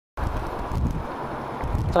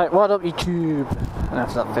It's like, what up YouTube? And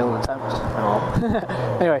after that failed attempt and all.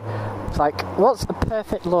 Anyway, it's like, what's the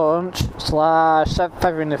perfect launch /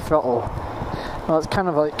 feathering the throttle? Well, it's kind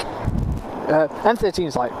of like,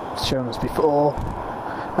 M13's like shown us before,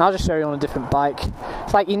 and I'll just show you on a different bike.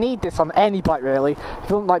 It's like, you need this on any bike really. If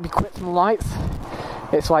you want like be quick from the lights,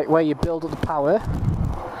 it's like where you build up the power.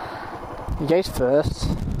 You gauge first.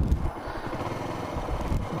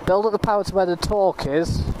 Build up the power to where the torque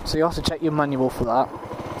is, so you have to check your manual for that.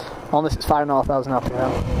 On this it's 5,500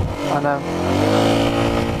 RPM.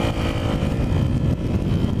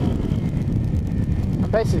 And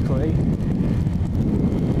basically,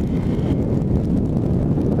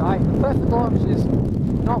 right, the perfect launch is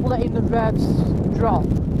not letting the revs drop.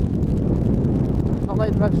 Not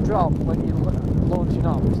letting the revs drop when you're launching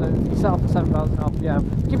off. So if you set off at 7,000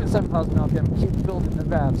 RPM, give it 7,000 RPM, keep building the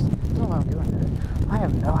revs. I don't know what I'm doing here. I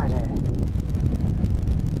have no idea.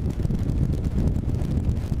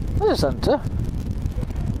 There's a centre.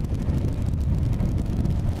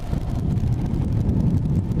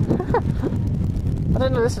 I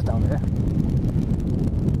didn't know this is down here.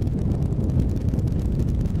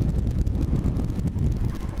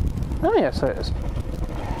 Oh yeah, so it is.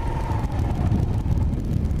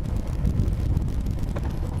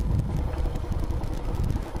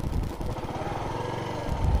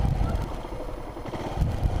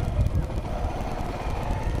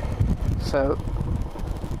 So,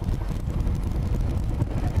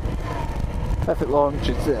 perfect launch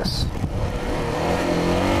is this.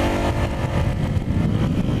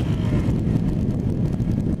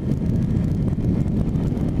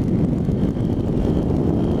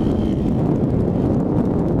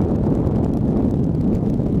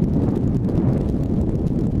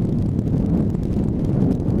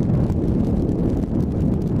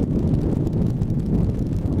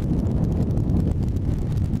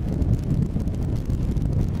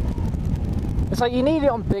 It's like you need it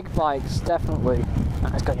on big bikes, definitely.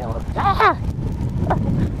 Ah, it's got yellow. Ah!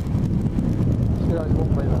 See, that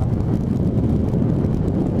won't play that.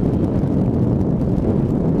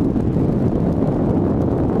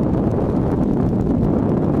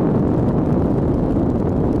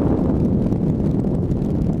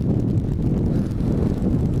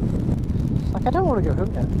 It's like I don't want to go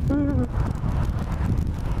home yet.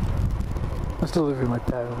 I'm still living with my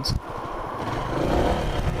parents.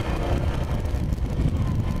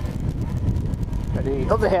 Ready,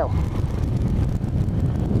 up the hill.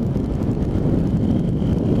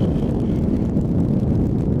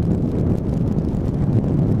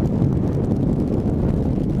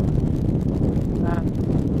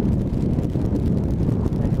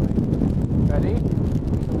 Anyway, ready?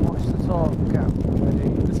 So watch the torque, go. Ready,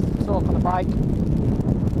 this is the torque on the bike.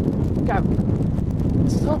 Go.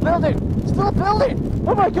 It's still building! Still building!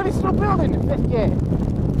 Oh my god, it's still building in 5th gear!